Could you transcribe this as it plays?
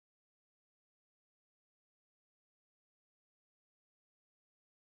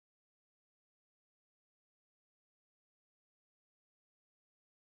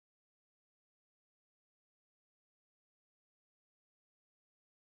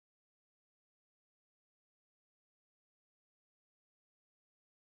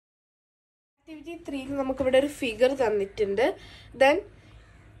Activity 3 നമുക്ക് ഇവിടെ ഒരു ഫിഗർ തന്നിട്ടുണ്ട്. Then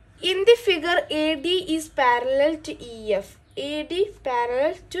in the figure AD is parallel to EF. AD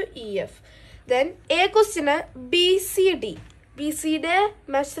parallel to EF. Then A question BCD. BCയുടെ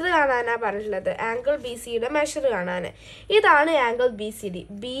measure കാണാനാ പറഞ്ഞിട്ടുള്ളത്. Angle BCയുടെ measure കാണാൻ. ഇതാണ് ആംഗിൾ BCD.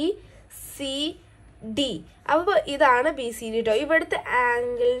 BCD. അപ്പോൾ ഇതാണ് BCD ട്ടോ. ഇവിടുത്തെ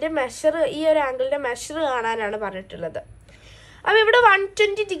ആംഗിളിന്റെ മെഷർ ഈ ഒരു ആംഗിളിന്റെ മെഷർ കാണാനാണ് പറഞ്ഞിട്ടുള്ളത്. അപ്പോൾ ഇവിടെ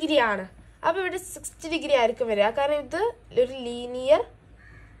 120 ഡിഗ്രി ആണ്. അപ്പോൾ ഇവിടെ 60 ഡിഗ്രി ആയിരിക്കും വരിക. കാരണം ഇത് ഒരു ലീനിയർ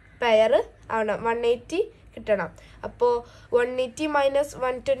പെയർ ആണ്. 180 കിട്ടണം. അപ്പോൾ 180 മൈനസ്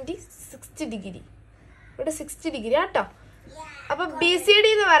 120 60 ഡിഗ്രി. ഇവിടെ 60 ഡിഗ്രി ആട്ടോ. അപ്പോൾ BCD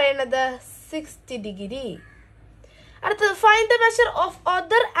എന്ന് പറയുന്നത് 60 ഡിഗ്രി. അടുത്തത് find the measure of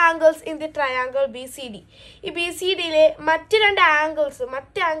other angles in the triangle BCD. ഈ BCDയിലെ മറ്റ്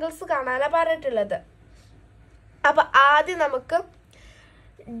ആംഗിൾസ് കാണാനാണ് പറഞ്ഞിട്ടുള്ളത്. അപ്പോൾ ആദ്യം നമുക്ക്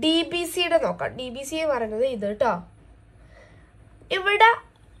DBCയുടെ നോക്കാം. DBC എന്ന് പറയുന്നത് ഇത് കേട്ടോ. ഇവിടെ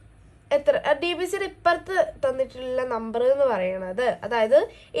എത്ര DBCയുടെ ഇപ്പുറത്ത് തന്നിട്ടുള്ള നമ്പർ എന്ന് പറയുന്നത്, അതായത്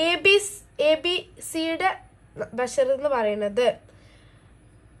ABCയുടെ മെഷർ എന്ന് പറയുന്നത്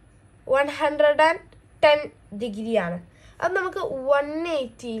 110 ഡിഗ്രിയാണ്. അത് നമുക്ക്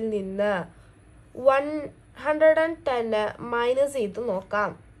 180യിൽ നിന്ന് 110 മൈനസ് ചെയ്ത്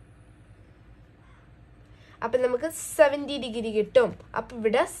നോക്കാം. അപ്പം നമുക്ക് 70 ഡിഗ്രി കിട്ടും. അപ്പം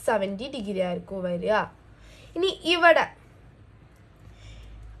ഇവിടെ 70 ഡിഗ്രി ആയിരിക്കും വരിക. ഇനി ഇവിടെ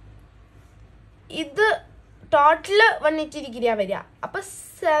ഇത് ടോട്ടൽ 180 ഡിഗ്രിയാണ് വരിക. അപ്പം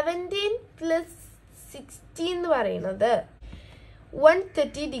 17 പ്ലസ് 60 എന്ന് പറയുന്നത്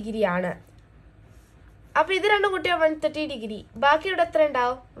 130 ഡിഗ്രിയാണ്. അപ്പം ഇത് രണ്ടും കൂട്ടിയാൽ 130 ഡിഗ്രി. ബാക്കി ഇവിടെ എത്ര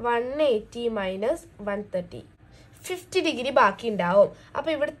ഉണ്ടാവും? 180 മൈനസ് 130 50 ഡിഗ്രി ബാക്കി ഉണ്ടാവും.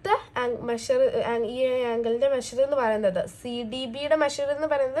 അപ്പോൾ ഇവിടുത്തെ മെഷർ, ഈ ആംഗിളിൻ്റെ മെഷർ എന്ന് പറയുന്നത് CDBയുടെ മെഷർ എന്ന്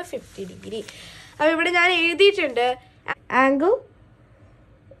പറയുന്നത് 50 ഡിഗ്രി. അപ്പോൾ ഇവിടെ ഞാൻ എഴുതിയിട്ടുണ്ട് angle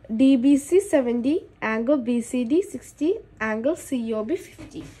DBC 70, angle BCD 60, angle COB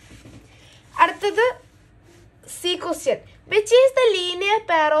 50. അടുത്തത് C question. Which is the linear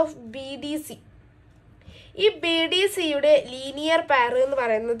pair of BDC? ഈ BDCയുടെ ലീനിയർ പെയർ എന്ന്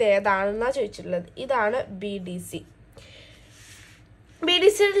പറയുന്നത് ഏതാണെന്നാണ് ചോദിച്ചിട്ടുള്ളത്. ഇതാണ് BDC.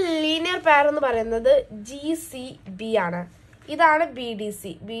 BDCയുടെ ലീനിയർ പെയർ എന്ന് പറയുന്നത് GCB ആണ്. ഇതാണ് BDC.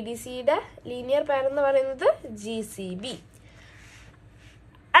 BDCയുടെ ലീനിയർ പെയർ എന്ന് പറയുന്നത് GCB.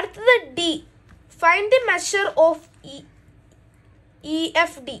 അടുത്തത് D. Find the measure of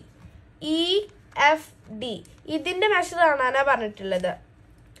EFD. EFD ഇതിന്റെ മെഷർ കാണാനാണ് പറഞ്ഞിട്ടുള്ളത്.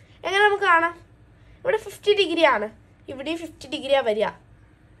 എങ്ങനെ നമുക്ക് കാണാം? ഇവിടെ 50 ഡിഗ്രി ആണ്. ഇവിടെ 50 ഡിഗ്രിയാണ് വരിക.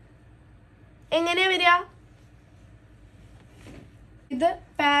 എങ്ങനെയാ വരിക? ഇത്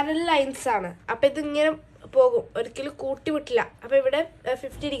പാരലൽ ലൈൻസ് ആണ്. അപ്പം ഇതിങ്ങനെ പോകും, ഒരിക്കലും കൂട്ടിവിട്ടില്ല. അപ്പം ഇവിടെ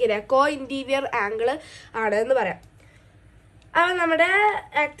 50 ഡിഗ്രിയാണ്. കോ ഇൻറ്റീരിയർ ആംഗിൾ ആണ് എന്ന് പറയാം. അപ്പം നമ്മുടെ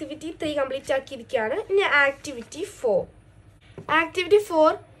ആക്ടിവിറ്റി 3 കംപ്ലീറ്റ് ആക്കിയിരിക്കുകയാണ്. ഇനി activity 4. Activity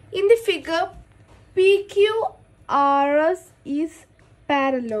 4. In the figure PQRS is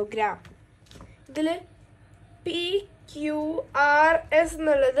parallelogram. ഇതിൽ PQRS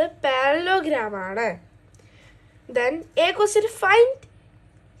എന്നുള്ളത് പാരലോഗ്രാം ആണ്. Then A question find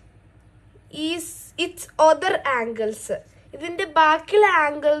it's other angles. ഇതിൻ്റെ ബാക്കിയുള്ള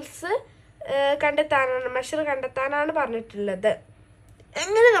ആംഗിൾസ് കണ്ടെത്താനാണ്, മെഷർ കണ്ടെത്താനാണ് പറഞ്ഞിട്ടുള്ളത്.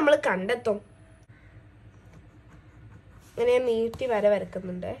 എങ്ങനെ നമ്മൾ കണ്ടെത്തും? ഇങ്ങനെ നീട്ടി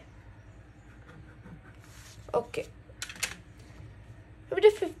വരക്കുന്നുണ്ട്. ഓക്കെ, ഇവിടെ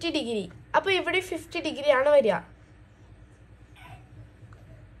 50 ഡിഗ്രി. അപ്പോൾ ഇവിടെ 50 ഡിഗ്രിയാണ് വരിക.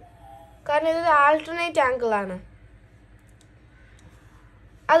 കാരണം ഇത് ആൾട്ടർനേറ്റ് ആംഗിൾ ആണ്.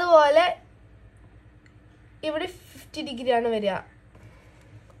 അതുപോലെ ഇവിടെ 50 ഡിഗ്രിയാണ് വരിക.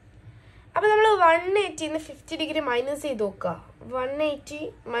 അപ്പോൾ നമ്മൾ 180 50 ഡിഗ്രി മൈനസ് ചെയ്ത് നോക്കുക. 180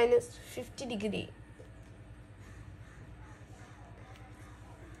 മൈനസ് 50 ഡിഗ്രി.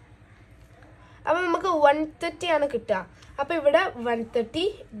 അപ്പോൾ നമുക്ക് 130 ആണ് കിട്ടുക. അപ്പോൾ ഇവിടെ 130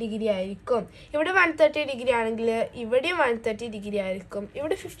 ഡിഗ്രി ആയിരിക്കും. ഇവിടെ 130 ഡിഗ്രി ആണെങ്കിൽ ഇവിടെയും 130 ഡിഗ്രി ആയിരിക്കും.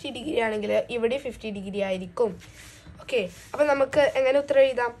 ഇവിടെ 50 ഡിഗ്രി ആണെങ്കിൽ ഇവിടെ 50 ഡിഗ്രി ആയിരിക്കും. ഓക്കെ, അപ്പോൾ നമുക്ക് എങ്ങനെ ഉത്തരം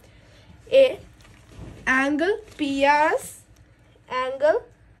എഴുതാം? A angle PRS, angle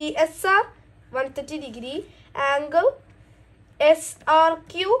ESR 130 degree, angle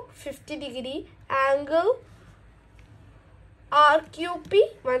SRQ 50 degree, angle RQP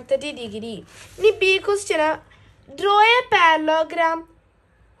 130 degree. ഇനി B question. Draw a parallelogram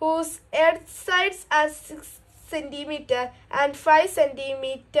whose edge sides are 6 cm and 5 cm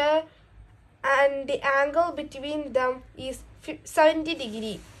and the angle between them is 70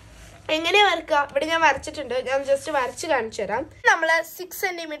 degree. എങ്ങനെയാ വരക്കുക? ഇവിടെ ഞാൻ വരച്ചിട്ടുണ്ട്, ഞാൻ just വരച്ച് കാണിച്ചു തരാം. നമ്മൾ 6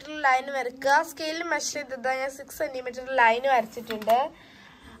 സെന്റിമീറ്റർ ലൈൻ വരക്കുക. സ്കെയിലിൽ മെഷർ ചെയ്തതാ ഞാൻ 6 സെന്റിമീറ്റർ ലൈൻ വരച്ചിട്ടുണ്ട്.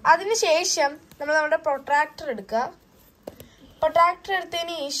 അതിനുശേഷം നമ്മൾ നമ്മുടെ പ്രൊട്രാക്ടർ എടുക്കുക. പ്രൊട്രാക്ടർ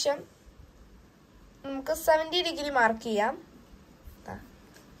എടുത്തതിന് ശേഷം നമുക്ക് 70 ഡിഗ്രി മാർക്ക് ചെയ്യാം.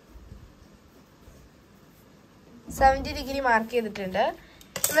 70 ഡിഗ്രി മാർക്ക് ചെയ്തിട്ടുണ്ട്.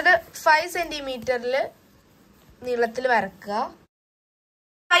 എന്നിട്ട് 5 സെന്റിമീറ്ററിൽ നീളത്തിൽ വരക്കുക.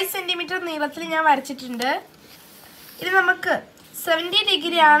 5 സെന്റിമീറ്റർ നീളത്തിൽ ഞാൻ വരച്ചിട്ടുണ്ട്. ഇനി നമുക്ക് 70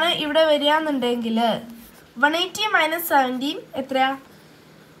 ഡിഗ്രി ആണ് ഇവിടെ വരിക എന്നുണ്ടെങ്കിൽ 180 മൈനസ് 17 എത്രയാ?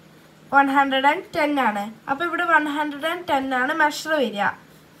 110 ആണ്. അപ്പോൾ ഇവിടെ 110 ആണ് മെഷർ വരിക.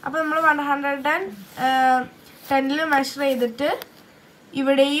 അപ്പോൾ നമ്മൾ 110ൽ മെഷർ ചെയ്തിട്ട്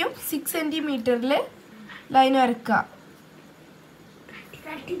ഇവിടെയും 6 സെന്റിമീറ്ററിൽ ലൈൻ വരക്കുക.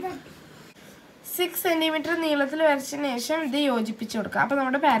 6 സെന്റിമീറ്റർ നീളത്തിൽ വരച്ചതിന് ശേഷം ഇത് യോജിപ്പിച്ച് കൊടുക്കുക. അപ്പോൾ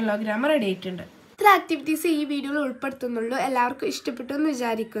നമ്മുടെ പാരലോഗ്രാം റെഡി ആയിട്ടുണ്ട്. ഇത്ര ആക്ടിവിറ്റീസ് ഈ വീഡിയോയിൽ ഉൾപ്പെടുത്തുന്നുള്ളൂ. എല്ലാവർക്കും ഇഷ്ടപ്പെട്ടു എന്ന്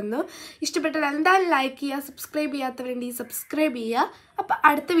വിചാരിക്കുന്നു. ഇഷ്ടപ്പെട്ടാൽ എന്തായാലും ലൈക്ക് ചെയ്യുക, സബ്സ്ക്രൈബ് ചെയ്യാത്തവരുണ്ടെങ്കിൽ സബ്സ്ക്രൈബ് ചെയ്യുക. അപ്പോൾ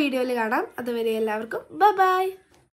അടുത്ത വീഡിയോയിൽ കാണാം. അതുവരെ എല്ലാവർക്കും ബൈ.